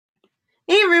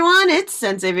Hey everyone, it's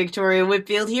Sensei Victoria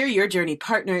Whitfield here, your journey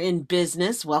partner in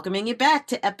business, welcoming you back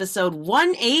to episode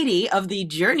 180 of the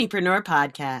Journeypreneur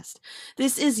podcast.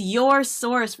 This is your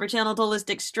source for channeled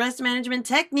holistic stress management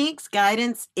techniques,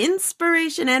 guidance,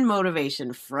 inspiration, and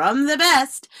motivation from the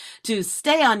best to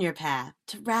stay on your path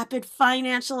to rapid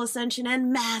financial ascension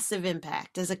and massive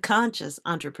impact as a conscious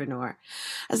entrepreneur.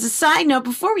 As a side note,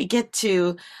 before we get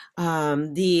to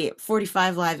the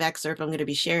 45 live excerpt I'm going to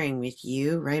be sharing with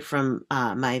you right from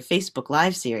my Facebook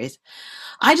Live series,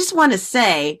 I just want to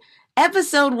say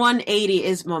episode 180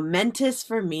 is momentous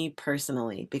for me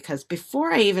personally because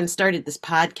before I even started this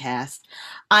podcast,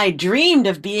 I dreamed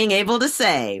of being able to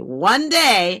say one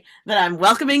day that I'm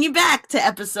welcoming you back to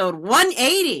episode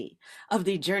 180 of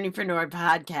the Journeypreneur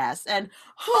podcast. And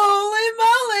holy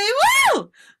moly,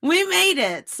 woo! We made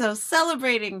it. So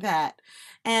celebrating that.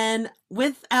 And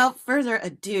without further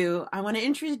ado, I want to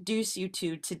introduce you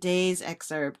to today's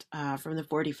excerpt from the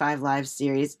 45 Live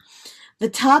series. The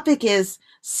topic is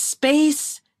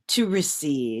space to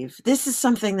receive. This is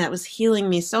something that was healing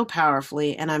me so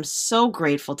powerfully, and I'm so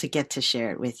grateful to get to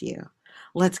share it with you.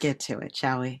 Let's get to it,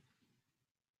 shall we?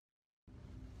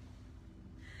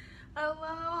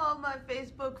 Hello, all my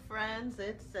Facebook friends.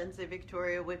 It's Sensei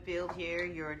Victoria Whitfield here,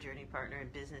 your journey partner in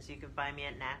business. You can find me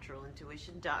at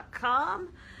naturalintuition.com.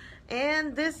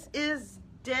 And this is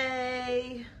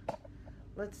day,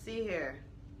 let's see here,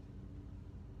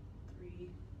 3,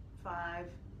 5,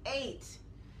 8.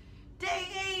 Day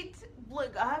 8.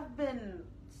 Look, I've been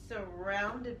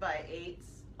surrounded by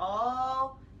 8s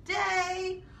all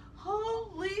day.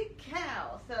 Holy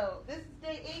cow. So this is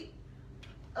day 8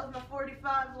 of my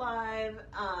 45 live,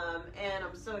 and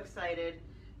I'm so excited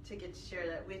to get to share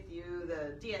that with you.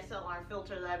 The DSLR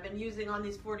filter that I've been using on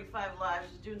these 45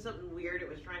 lives is doing something weird. It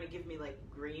was trying to give me like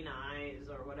green eyes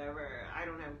or whatever. I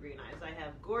don't have green eyes. I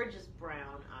have gorgeous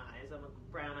brown eyes. I'm a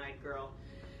brown-eyed girl.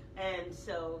 And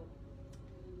so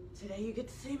today you get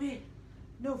to see me.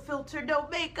 No filter, no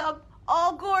makeup,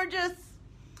 all gorgeous.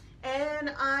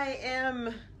 And I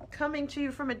am coming to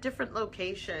you from a different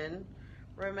location.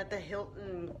 I'm at the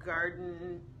Hilton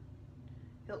Garden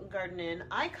Inn.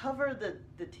 I cover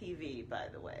the TV, by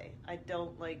the way. I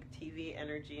don't like TV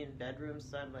energy in bedrooms,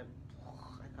 so I'm like,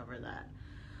 I cover that.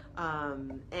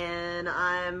 And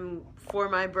I'm, for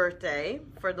my birthday,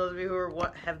 for those of you who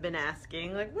have been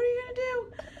asking, like, what are you gonna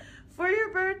do for your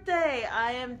birthday?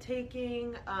 I am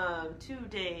taking 2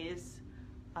 days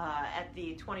at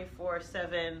the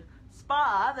 24/7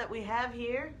 spa that we have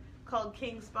here called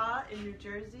King Spa in New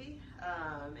Jersey.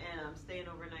 And I'm staying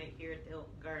overnight here at the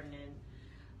Hilton Garden Inn.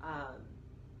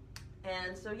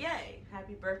 And so yay,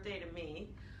 happy birthday to me.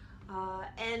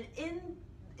 And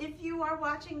if you are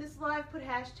watching this live, put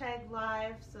hashtag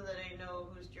live so that I know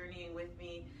who's journeying with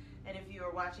me. And if you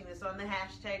are watching this on the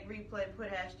hashtag replay, put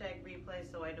hashtag replay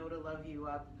so I know to love you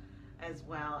up as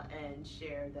well and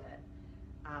share that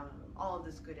all of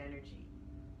this good energy.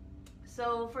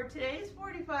 So for today's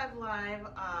 45 Live,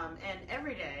 and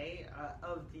every day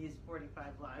of these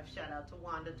 45 Live, shout out to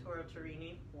Wanda Toro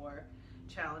Torini for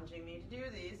challenging me to do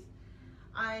these,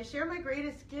 I share my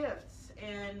greatest gifts.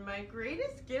 And my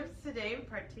greatest gifts today in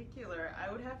particular,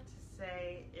 I would have to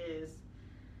say, is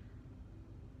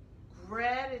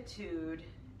gratitude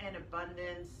and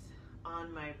abundance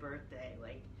on my birthday.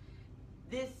 Like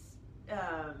this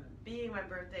being my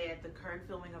birthday at the current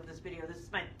filming of this video, this is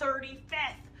my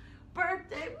 35th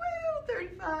birthday, woo,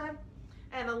 35,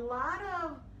 and a lot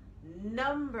of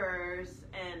numbers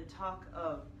and talk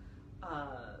of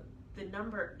the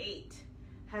number 8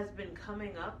 has been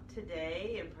coming up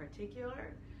today in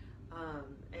particular,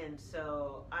 and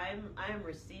so I'm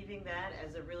receiving that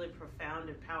as a really profound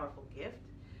and powerful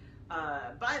gift.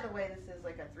 By the way, this is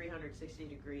like a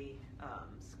 360-degree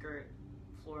skirt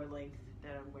floor length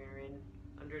that I'm wearing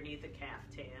underneath a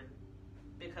caftan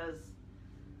because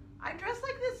I dress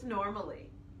like this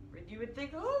normally. You would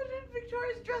think, oh,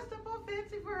 Victoria's dressed up all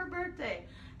fancy for her birthday.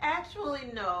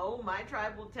 Actually, no. My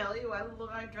tribe will tell you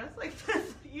I dress like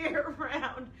this year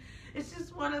round. It's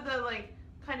just one of the like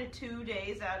kind of 2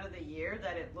 days out of the year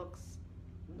that it looks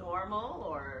normal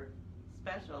or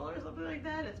special or something like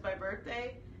that. It's my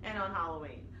birthday and on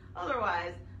Halloween.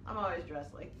 Otherwise, I'm always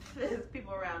dressed like this.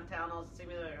 People around town also see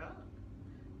me like, oh,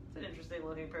 it's an interesting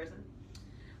looking person.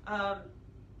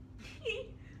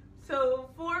 So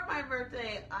for my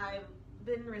birthday, I've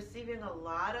been receiving a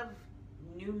lot of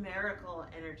numerical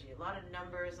energy, a lot of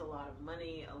numbers, a lot of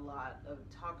money, a lot of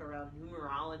talk around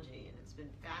numerology, and it's been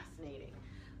fascinating.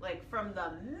 Like from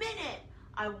the minute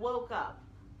I woke up,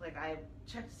 like I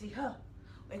checked to see,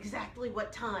 exactly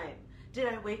what time did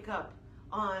I wake up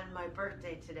on my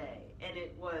birthday today, and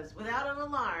it was without an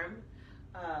alarm,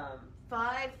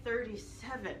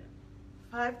 5:37.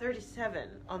 5:37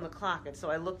 on the clock. And so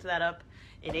I looked that up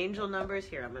in angel numbers.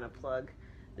 Here, I'm going to plug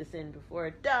this in before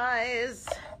it dies.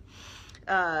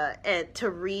 And to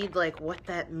read like what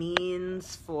that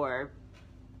means for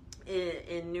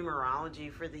in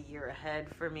numerology for the year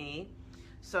ahead for me.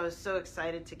 So I was so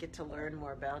excited to get to learn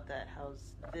more about that.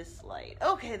 How's this light?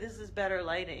 Okay, this is better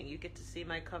lighting. You get to see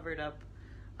my covered up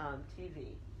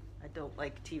TV. I don't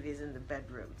like TVs in the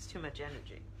bedroom. It's too much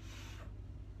energy.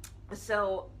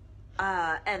 So,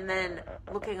 and then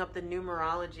looking up the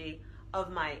numerology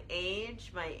of my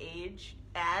age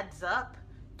adds up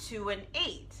to an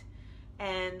 8.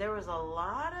 And there was a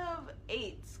lot of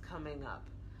 8s coming up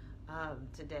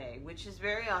today, which is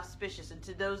very auspicious. And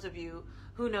to those of you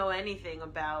who know anything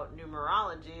about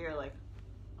numerology, you're like,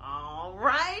 all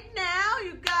right, now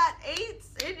you got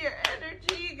 8s in your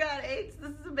energy. You got 8s.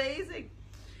 This is amazing.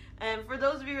 And for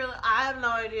those of you who are like, I have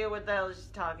no idea what the hell she's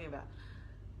talking about.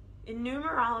 In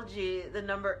numerology, the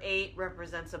number 8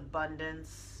 represents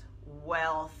abundance,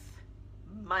 wealth,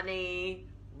 money,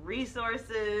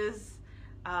 resources.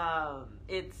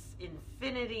 It's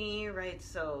infinity, right?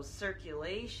 So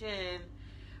circulation.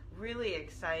 Really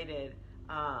excited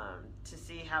to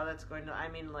see how that's going to. I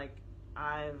mean, like,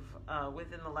 I've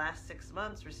within the last 6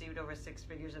 months received over 6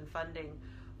 figures in funding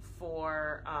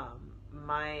for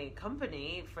my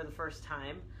company for the first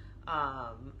time.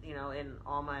 You know, in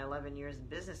all my 11 years in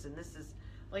business, and this is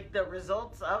like the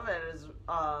results of it is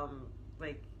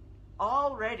like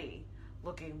already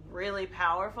looking really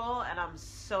powerful, and I'm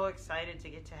so excited to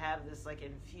get to have this like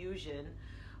infusion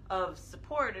of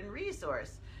support and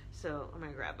resource. So I'm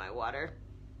gonna grab my water.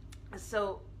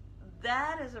 So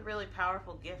that is a really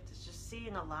powerful gift. It's just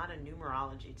seeing a lot of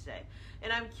numerology today,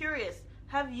 and I'm curious,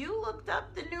 have you looked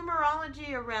up the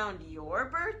numerology around your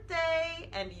birthday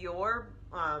and your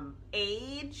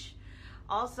age?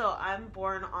 Also, I'm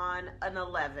born on an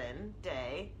 11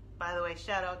 day. By the way,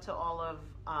 shout out to all of,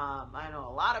 I know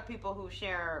a lot of people who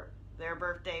share their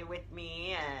birthday with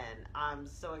me, and I'm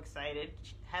so excited.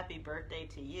 Happy birthday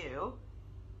to you.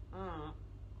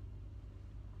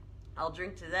 I'll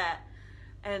drink to that.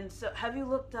 And so have you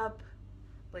looked up,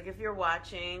 like if you're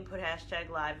watching, put hashtag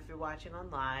live if you're watching on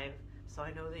live, so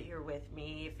I know that you're with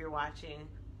me. If you're watching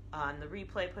on the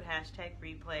replay, put hashtag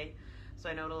replay, so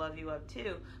I know to love you up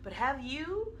too. But have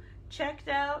you checked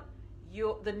out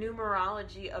the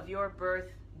numerology of your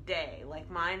birthday? Like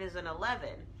mine is an 11.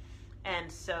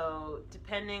 And so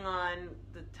depending on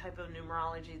the type of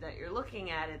numerology that you're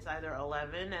looking at, it's either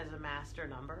 11 as a master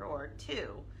number or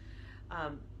 2.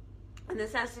 And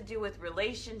this has to do with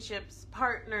relationships,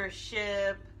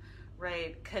 partnership,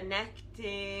 right?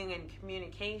 Connecting and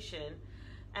communication.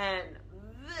 And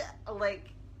like,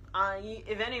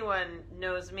 if anyone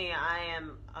knows me,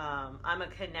 I'm a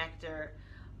connector.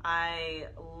 I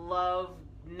love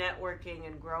networking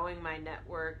and growing my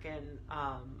network, and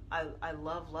I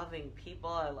love loving people.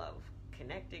 I love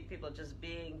connecting people. Just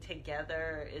being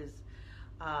together is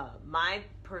my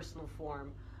personal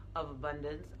form of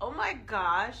abundance. Oh my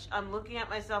gosh, I'm looking at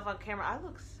myself on camera. I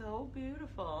look so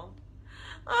beautiful.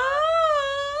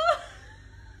 Oh!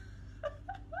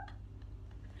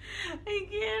 I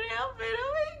can't help it.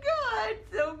 Oh my God,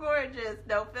 so gorgeous.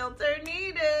 No filter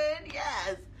needed.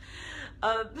 Yes.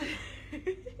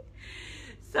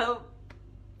 So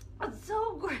I'm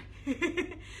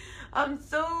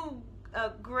so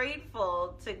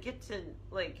grateful to get to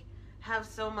like have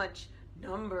so much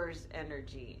numbers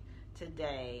energy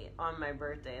today on my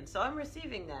birthday, and so I'm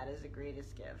receiving that as a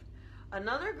greatest gift.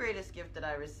 Another greatest gift that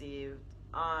I received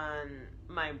on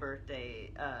my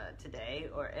birthday today,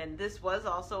 and this was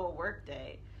also a work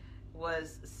day,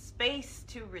 was space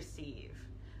to receive.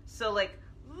 So like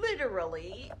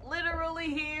literally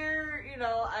here, you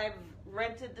know, I've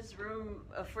rented this room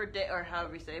for day, or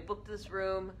however you say, booked this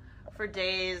room for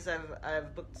days.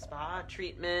 I've booked spa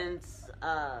treatments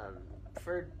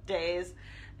for days,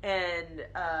 and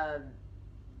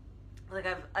like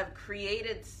I've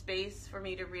created space for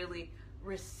me to really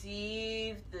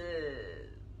receive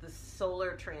the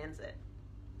solar transit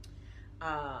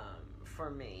for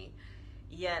me,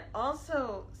 yet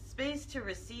also space to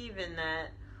receive in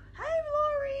that. Hi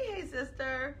Lori, hey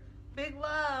sister, big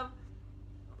love.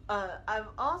 I've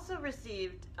also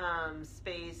received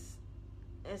space,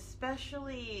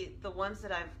 especially the ones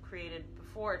that I've created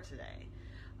before today.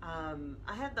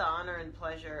 I had the honor and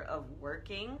pleasure of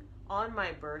working on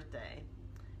my birthday,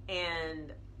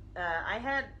 and I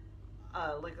had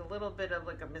like a little bit of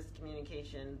like a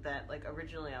miscommunication that like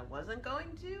originally I wasn't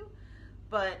going to,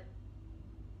 but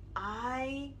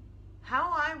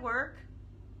how I work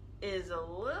is a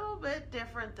little bit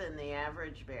different than the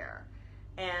average bear.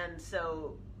 And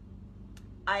so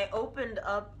I opened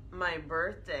up my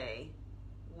birthday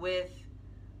with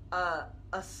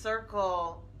a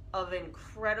circle of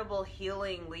incredible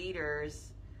healing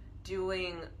leaders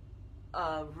doing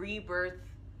a rebirth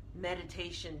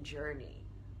meditation journey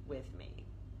with me,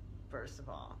 first of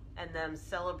all, and them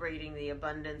celebrating the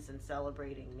abundance and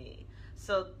celebrating me.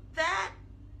 So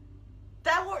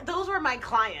those were my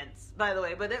clients, by the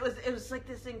way, but it was like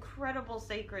this incredible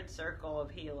sacred circle of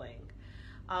healing.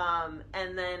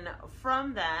 And then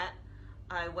from that,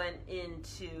 I went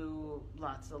into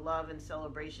lots of love and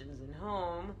celebrations in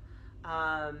home.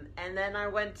 And then I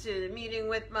went to the meeting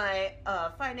with my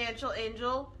financial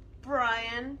angel,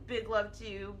 Brian. Big love to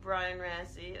you, Brian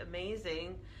Rassi.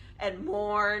 Amazing. And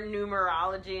more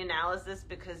numerology analysis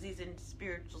because he's into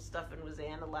spiritual stuff and was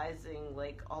analyzing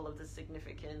like all of the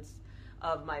significance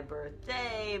of my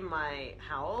birthday,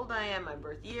 how old I am, my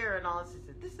birth year, and all this. He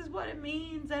said, this is what it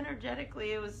means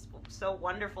energetically. It was so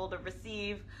wonderful to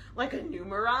receive like a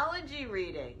numerology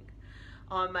reading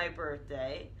on my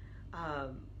birthday.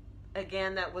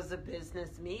 Again, that was a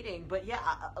business meeting, but yeah,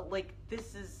 like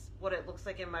this is what it looks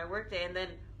like in my workday. And then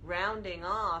rounding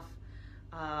off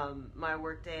my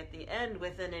workday at the end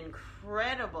with an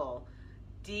incredible,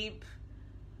 deep,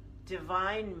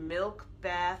 divine milk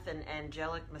bath and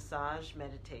angelic massage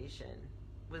meditation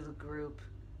with a group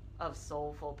of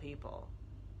soulful people,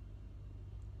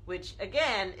 which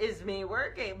again is me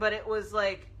working, but it was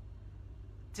like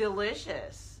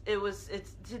delicious.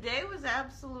 Today was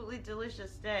absolutely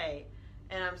delicious day,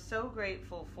 and I'm so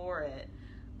grateful for it.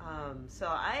 So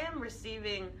I am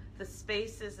receiving the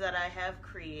spaces that I have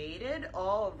created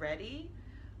already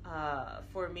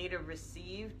for me to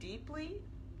receive deeply.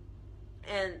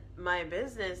 And my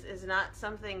business is not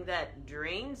something that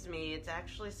drains me. It's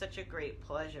actually such a great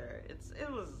pleasure. It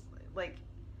was like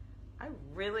I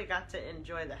really got to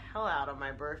enjoy the hell out of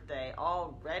my birthday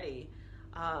already.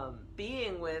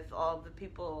 Being with all the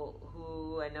people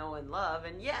who I know and love.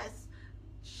 And yes,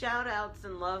 shout outs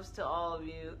and loves to all of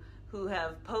you who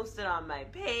have posted on my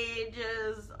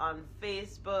pages, on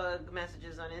Facebook,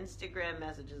 messages on Instagram,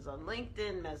 messages on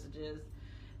LinkedIn, messages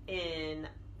in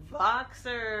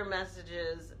Voxer,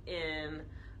 messages in,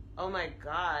 oh my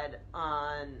God,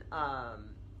 on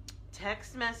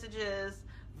text messages,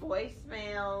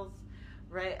 voicemails,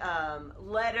 right?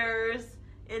 Letters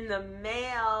in the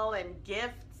mail and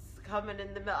gifts coming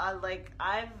in the mail.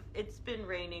 It's been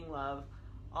raining love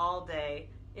all day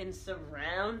in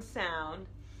surround sound.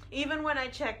 Even when I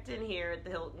checked in here at the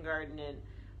Hilton Garden Inn,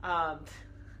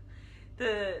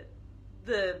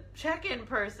 the check-in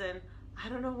person, I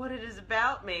don't know what it is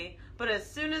about me, but as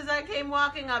soon as I came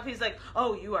walking up, he's like,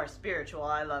 oh, you are spiritual,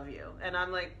 I love you. And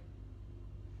I'm like,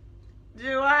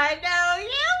 do I know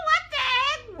you? What the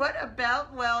heck? What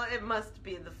about? Well, it must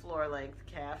be the floor-length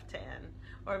caftan,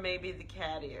 or maybe the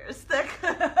cat ears.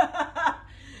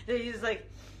 He's like,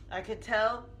 I could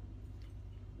tell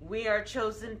we are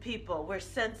chosen people. We're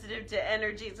sensitive to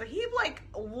energy. So he like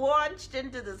launched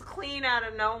into this clean out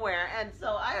of nowhere. And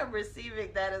so I am receiving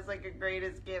that as like a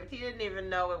greatest gift. He didn't even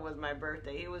know it was my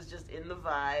birthday. He was just in the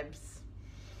vibes.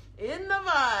 In the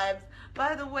vibes.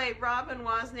 By the way, Robin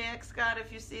Wozniak, Scott,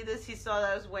 if you see this, he saw that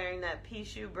I was wearing that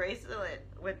Pishu bracelet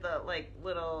with the like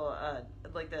little,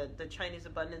 like the Chinese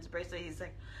abundance bracelet. He's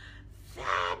like,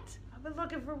 I've been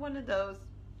looking for one of those.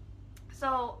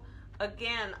 So,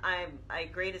 again, I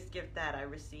greatest gift that I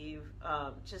receive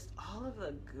just all of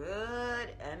the good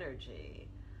energy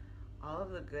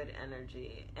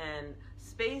and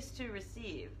space to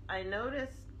receive. I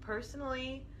noticed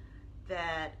personally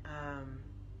that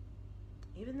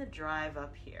even the drive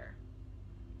up here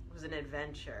was an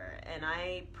adventure, and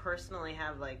I personally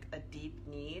have like a deep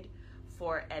need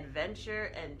for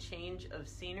adventure and change of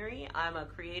scenery. I'm a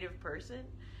creative person.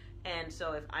 And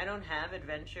so if I don't have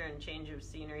adventure and change of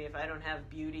scenery, if I don't have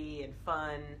beauty and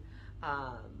fun,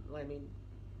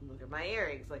 look at my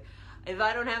earrings. Like, if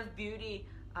I don't have beauty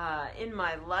in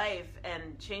my life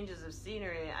and changes of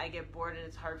scenery, I get bored and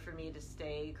it's hard for me to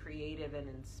stay creative and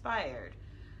inspired.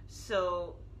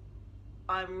 So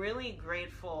I'm really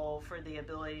grateful for the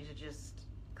ability to just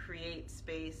create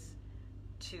space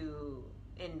to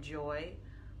enjoy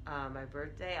my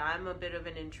birthday. I'm a bit of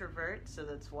an introvert, so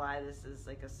that's why this is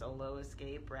like a solo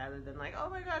escape rather than like, oh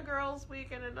my God, girls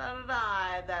weekend and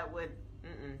that would,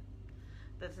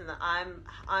 that's in the, I'm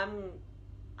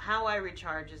how I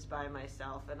recharge is by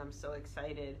myself, and I'm so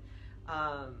excited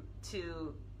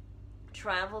to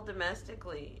travel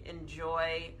domestically,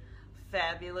 enjoy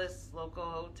fabulous local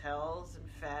hotels and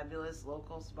fabulous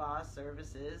local spa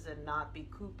services, and not be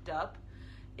cooped up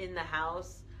in the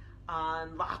house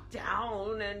on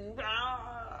lockdown and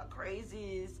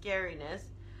crazy scariness.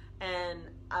 And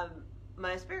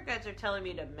my spirit guides are telling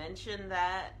me to mention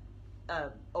that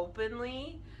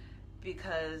openly,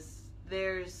 because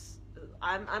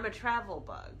I'm a travel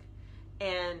bug,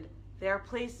 and there are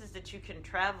places that you can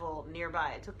travel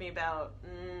nearby. It took me about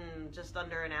just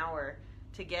under an hour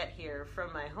to get here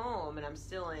from my home, and I'm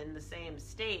still in the same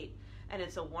state, and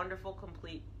it's a wonderful,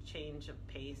 complete change of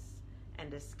pace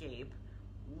and escape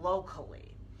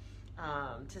locally,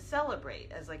 to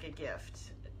celebrate as like a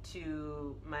gift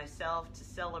to myself, to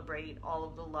celebrate all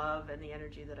of the love and the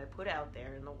energy that I put out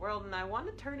there in the world. And I want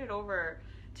to turn it over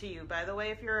to you. By the way,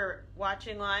 if you're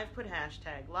watching live, put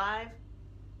 #live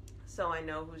so I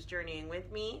know who's journeying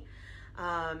with me.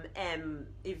 And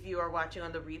if you are watching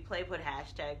on the replay, put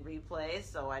 #replay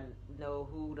so I know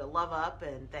who to love up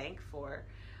and thank for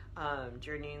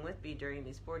journeying with me during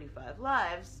these 45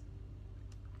 lives.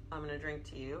 I'm going to drink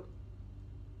to you.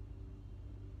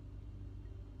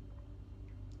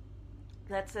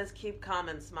 That says keep calm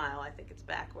and smile. I think it's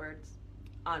backwards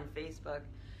on Facebook.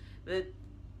 But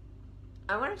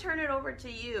I want to turn it over to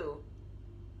you.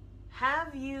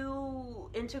 Have you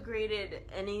integrated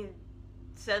any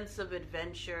sense of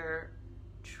adventure,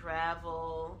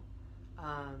 travel,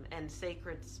 and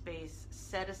sacred space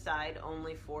set aside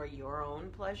only for your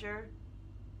own pleasure?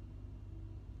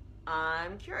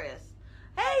 I'm curious.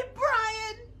 Hey,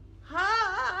 Brian!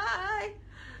 Hi!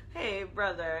 Hey,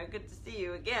 brother, good to see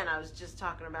you again. I was just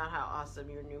talking about how awesome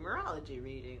your numerology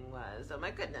reading was. Oh,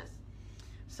 my goodness.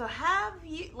 So have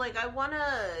you, I want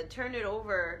to turn it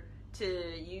over to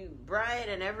you, Brian,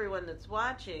 and everyone that's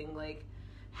watching.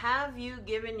 Have you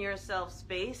given yourself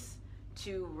space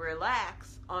to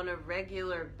relax on a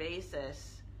regular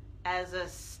basis as a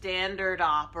standard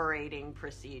operating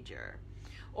procedure?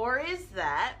 Or is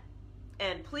that,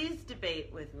 and please debate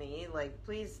with me,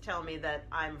 please tell me that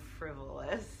I'm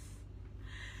frivolous,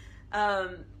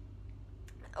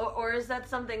 or is that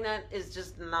something that is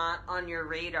just not on your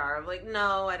radar of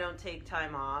no, I don't take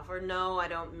time off, or no, I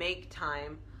don't make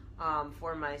time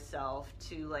for myself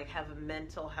to have a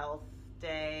mental health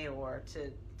day, or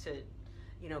to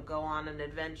go on an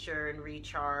adventure and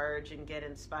recharge and get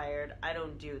inspired? I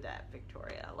don't do that,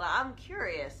 Victoria. Well, I'm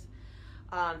curious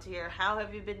to hear, how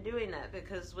have you been doing that?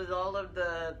 Because with all of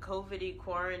the COVID-y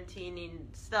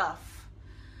quarantining stuff,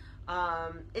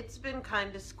 it's been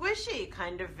kind of squishy,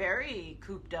 kind of very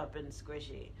cooped up and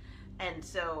squishy. And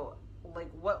so,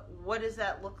 what does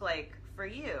that look like for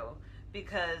you?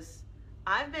 Because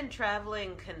I've been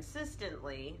traveling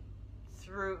consistently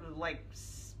through,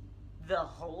 the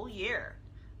whole year.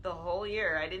 The whole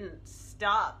year. I didn't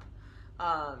stop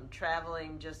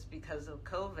traveling just because of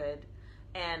COVID.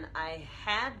 And I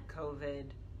had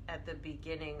COVID at the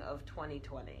beginning of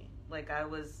 2020. I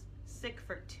was sick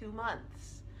for 2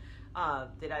 months.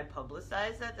 Did I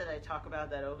publicize that? Did I talk about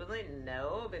that openly?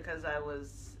 No, because I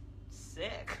was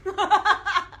sick.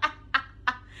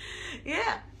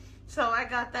 Yeah. So I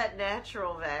got that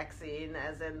natural vaccine,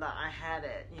 as in I had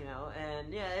it,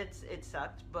 and yeah, it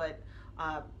sucked, but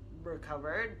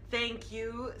recovered. Thank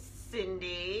you,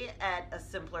 Cindy, at A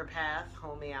Simpler Path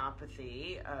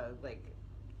Homeopathy,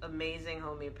 amazing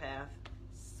homeopath.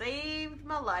 Saved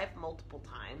my life multiple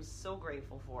times. So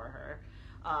grateful for her.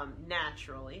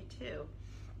 Naturally too.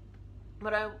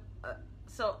 But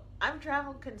so I've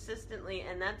traveled consistently,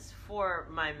 and that's for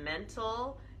my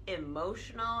mental,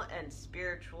 emotional, and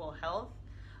spiritual health.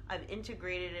 I've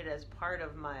integrated it as part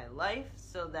of my life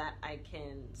so that I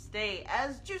can stay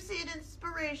as juicy and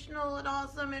inspirational and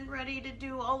awesome and ready to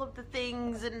do all of the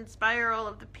things and inspire all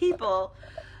of the people,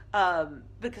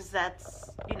 because that's,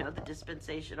 the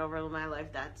dispensation over my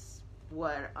life. That's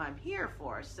what I'm here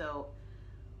for. So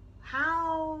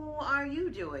how are you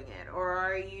doing it? Or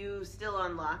are you still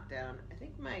on lockdown? I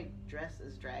think my dress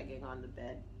is dragging on the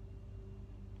bed.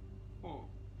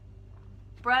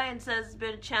 Brian says it's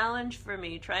been a challenge for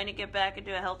me trying to get back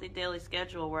into a healthy daily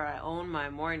schedule where I own my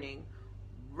morning.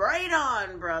 Right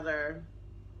on, brother.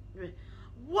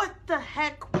 What the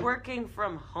heck, working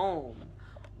from home?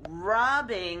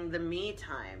 Robbing the me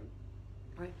time.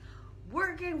 Right?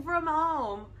 Working from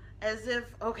home as if,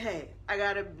 okay, I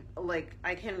gotta,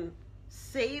 I can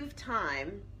save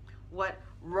time.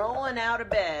 Rolling out of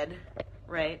bed,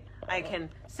 right? I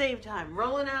can save time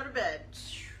rolling out of bed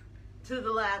to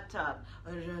the laptop,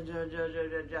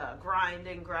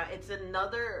 grinding.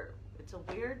 It's a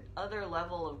weird other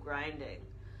level of grinding,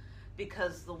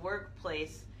 because the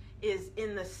workplace is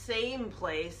in the same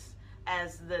place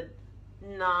as the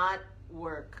not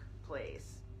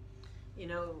workplace.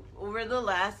 Over the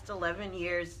last 11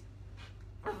 years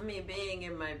of me being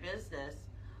in my business,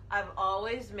 I've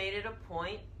always made it a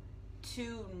point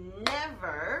to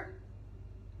never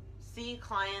see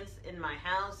clients in my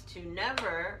house, to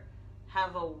never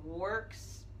have a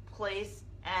workplace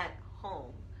at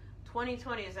home.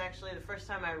 2020 is actually the first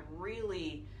time I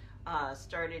really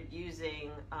started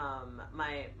using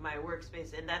my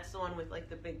workspace, and that's the one with like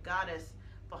the big goddess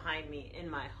behind me in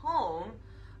my home.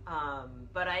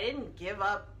 But I didn't give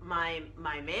up my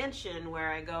mansion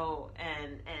where I go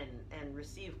and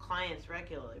receive clients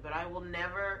regularly. But I will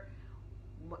never.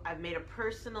 I've made a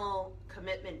personal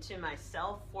commitment to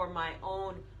myself for my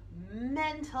own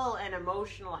mental and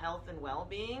emotional health and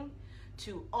well-being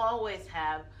to always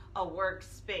have a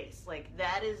workspace. Like,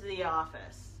 that is the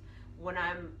office. When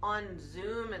I'm on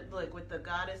Zoom, like with the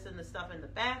goddess and the stuff in the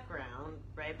background,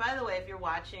 right? By the way, if you're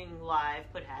watching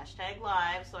live, put hashtag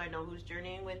live so I know who's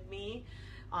journeying with me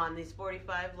on these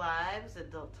 45 lives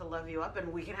to love you up,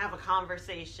 and we can have a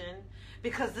conversation,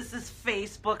 because this is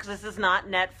Facebook, this is not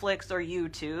Netflix or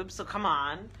YouTube, so come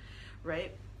on,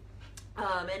 right?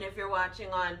 And if you're watching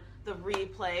on the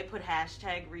replay, put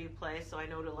hashtag replay so I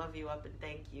know to love you up and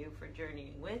thank you for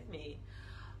journeying with me.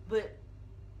 But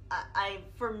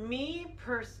for me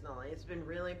personally, it's been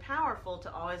really powerful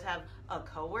to always have a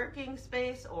co-working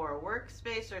space or a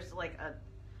workspace, or like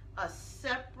a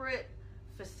separate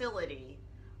facility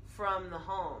from the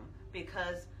home,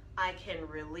 because I can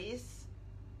release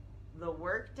the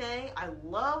work day. I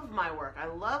love my work. I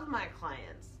love my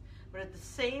clients. But at the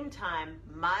same time,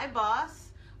 my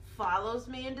boss follows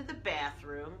me into the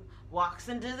bathroom, walks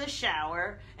into the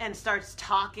shower, and starts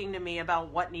talking to me about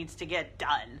what needs to get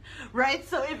done, right?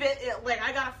 So if it like,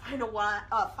 I gotta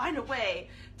find a way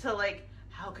to, like,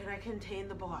 how can I contain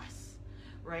the boss,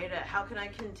 right? How can I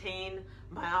contain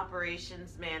my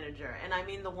operations manager? And I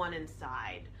mean the one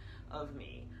inside of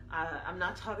me. I'm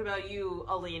not talking about you,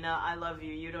 Alina. I love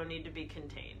you. You don't need to be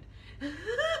contained.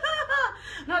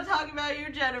 I'm not talking about you,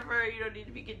 Jennifer. You don't need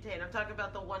to be contained. I'm talking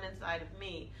about the one inside of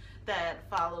me that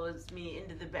follows me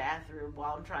into the bathroom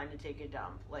while I'm trying to take a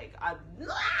dump. Like,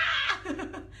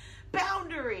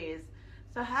 boundaries.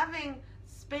 So having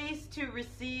space to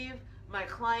receive my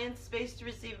clients, space to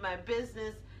receive my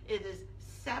business, it is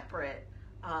separate.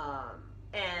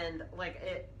 And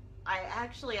like I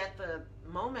actually, at the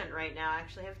moment right now,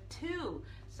 actually have 2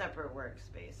 separate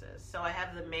workspaces. So I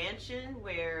have the mansion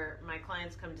where my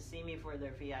clients come to see me for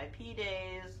their VIP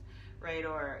days, right?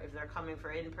 Or if they're coming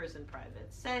for in-person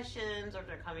private sessions, or if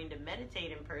they're coming to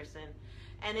meditate in person.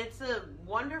 And it's a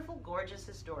wonderful, gorgeous,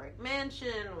 historic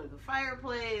mansion with a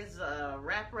fireplace,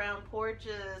 wraparound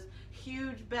porches,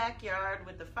 huge backyard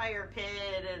with the fire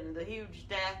pit and the huge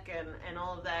deck, and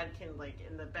all of that can, like,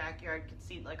 in the backyard can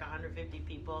seat like 150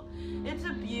 people. It's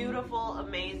a beautiful,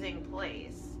 amazing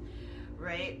place,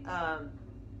 right?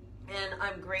 And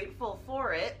I'm grateful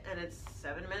for it, and it's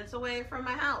 7 minutes away from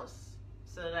my house,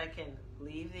 so that I can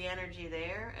leave the energy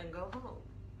there and go home.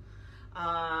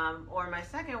 Or my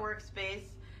second workspace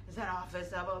is at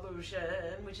Office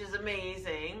Evolution, which is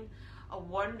amazing. A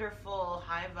wonderful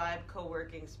high vibe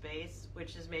co-working space,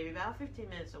 which is maybe about 15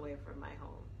 minutes away from my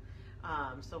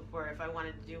home. So for if I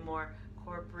wanted to do more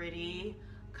corporate-y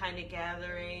kind of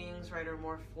gatherings, right, or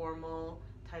more formal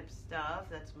type stuff,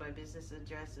 that's my business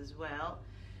address as well.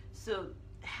 So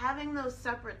having those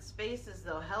separate spaces,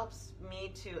 though, helps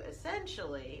me to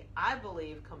essentially, I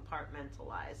believe,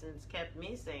 compartmentalize, and it's kept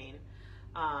me sane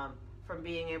from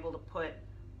being able to put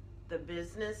the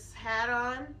business hat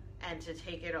on and to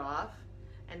take it off,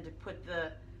 and to put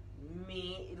the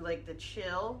the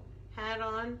chill hat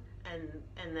on,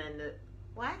 and then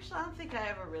well, actually, I don't think I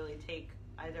ever really take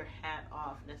either hat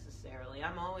off necessarily.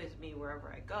 I'm always me wherever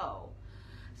I go.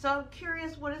 So I'm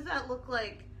curious, what does that look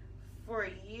like for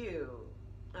you?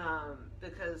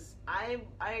 Because I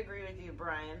agree with you,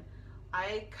 Brian.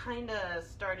 I kind of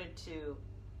started to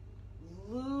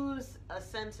lose a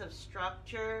sense of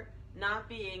structure, not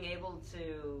being able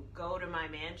to go to my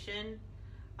mansion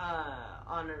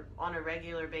on a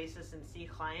regular basis and see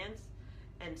clients.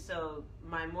 And so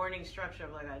my morning structure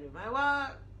of, like, I do my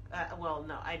walk,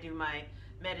 I do my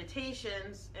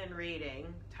meditations and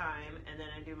reading time, and then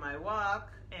I do my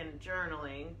walk and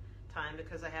journaling time,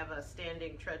 because I have a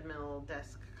standing treadmill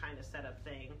desk kind of setup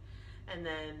thing, and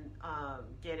then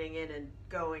getting in and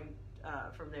going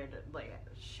from there to, like,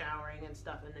 showering and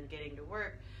stuff, and then getting to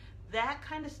work. That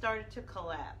kind of started to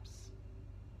collapse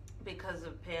because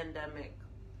of pandemic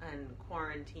and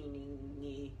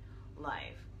quarantining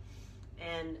life.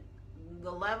 And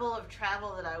the level of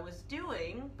travel that I was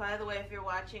doing, by the way, if you're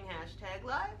watching hashtag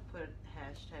live, put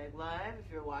hashtag live.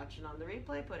 If you're watching on the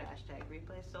replay, put hashtag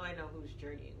replay so I know who's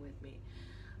journeying with me.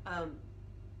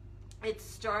 It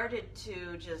started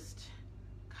to just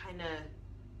kind of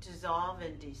dissolve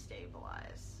and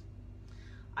destabilize.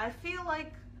 I feel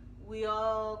like we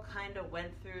all kind of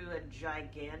went through a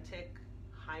gigantic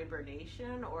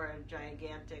hibernation or a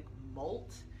gigantic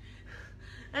molt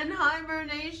and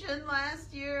hibernation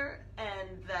last year,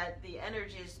 and that the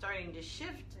energy is starting to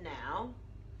shift now.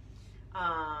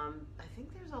 I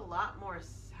think there's a lot more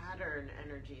Saturn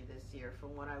energy this year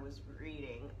from what I was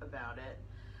reading about it.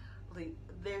 Like,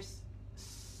 there's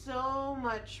so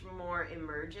much more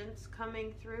emergence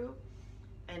coming through,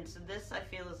 and so this, I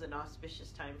feel, is an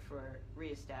auspicious time for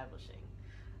reestablishing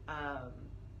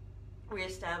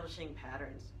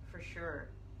patterns, for sure.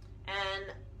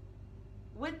 And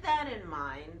with that in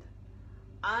mind,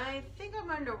 I think I'm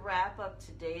going to wrap up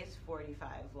today's 45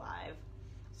 Live.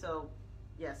 So,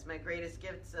 yes, my greatest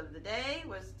gifts of the day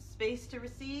was space to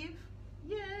receive.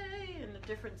 Yay! In a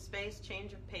different space,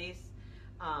 change of pace,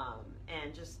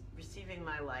 and just receiving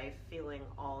my life, feeling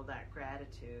all that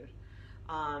gratitude.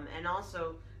 And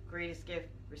also, greatest gift,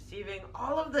 receiving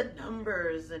all of the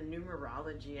numbers and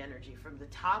numerology energy from the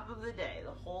top of the day,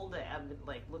 the whole day. I've been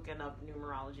like looking up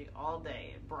numerology all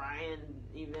day. Brian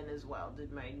even as well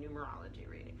did my numerology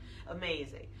reading.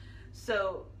 Amazing.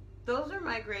 So those are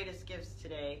my greatest gifts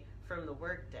today from the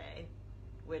work day,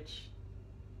 which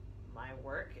my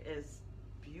work is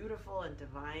beautiful and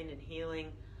divine and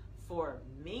healing for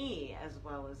me as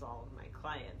well as all of my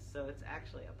clients. So it's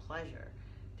actually a pleasure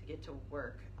to get to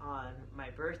work on my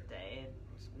birthday.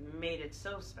 It's made it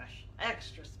so special,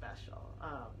 extra special.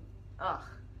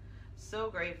 So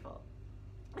grateful.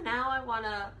 Now I want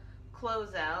to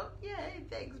close out. Yay,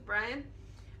 thanks, Brian.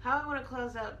 How I want to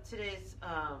close out today's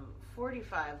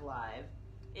 45 Live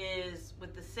is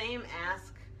with the same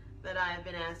ask that I've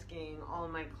been asking all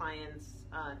of my clients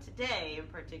today in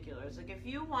particular. It's like, if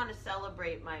you want to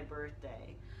celebrate my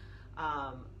birthday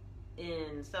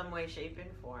in some way, shape,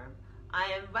 and form,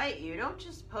 I invite you, don't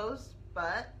just post,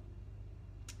 but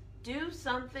do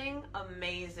something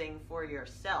amazing for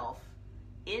yourself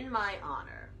in my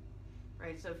honor,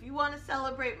 right? So if you want to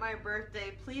celebrate my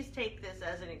birthday, please take this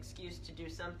as an excuse to do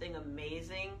something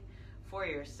amazing for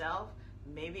yourself.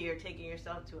 Maybe you're taking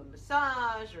yourself to a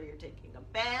massage, or you're taking a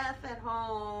bath at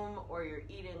home, or you're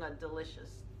eating a delicious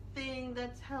thing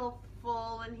that's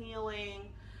healthful and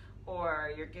healing,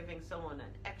 or you're giving someone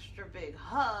an extra big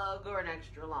hug or an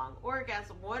extra long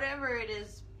orgasm, whatever it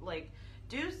is. Like,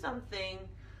 do something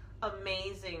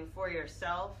amazing for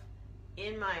yourself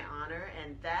in my honor,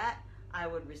 and that I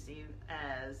would receive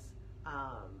as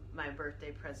my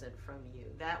birthday present from you.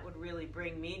 That would really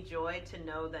bring me joy to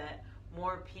know that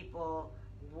more people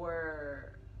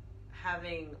were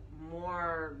having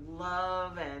more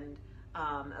love and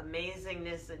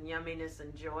amazingness and yumminess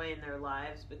and joy in their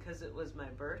lives because it was my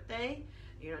birthday,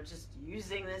 just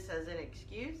using this as an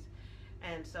excuse.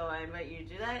 And so I invite you to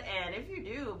do that. And if you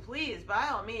do, please, by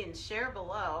all means, share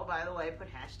below. By the way, put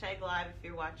hashtag live if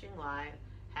you're watching live,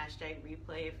 hashtag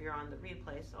replay if you're on the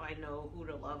replay, so I know who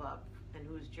to love up and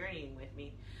who's journeying with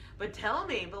me. But tell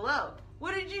me below,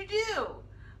 what did you do?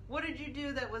 What did you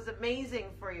do that was amazing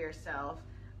for yourself?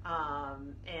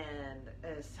 And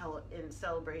in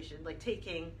celebration, like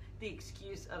taking the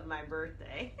excuse of my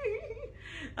birthday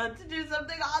to do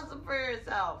something awesome for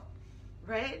yourself,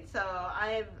 right? So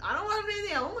I don't want to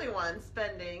be the only one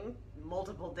spending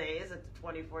multiple days at the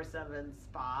 24/7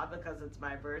 spa because it's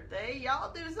my birthday.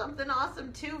 Y'all do something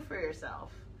awesome too for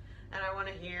yourself, and I want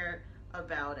to hear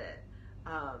about it.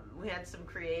 We had some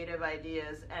creative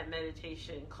ideas at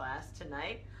meditation class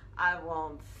tonight. I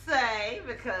won't say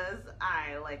because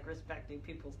I like respecting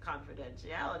people's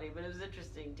confidentiality, but it was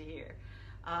interesting to hear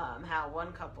how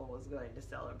one couple was going to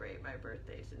celebrate my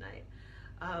birthday tonight.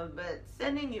 But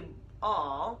sending you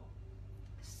all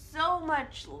so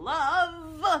much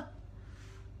love,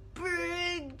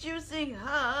 big juicy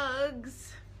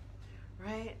hugs,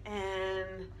 right?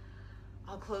 And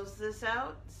I'll close this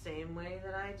out the same way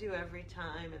that I do every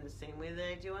time, and the same way that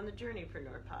I do on the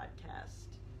Journeypreneur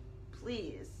podcast.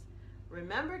 Please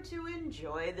remember to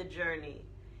enjoy the journey.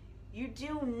 You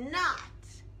do not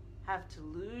have to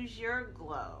lose your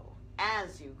glow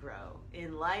as you grow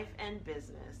in life and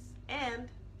business. And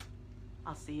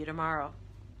I'll see you tomorrow.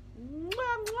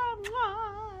 Mwah, mwah,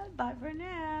 mwah. Bye for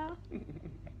now.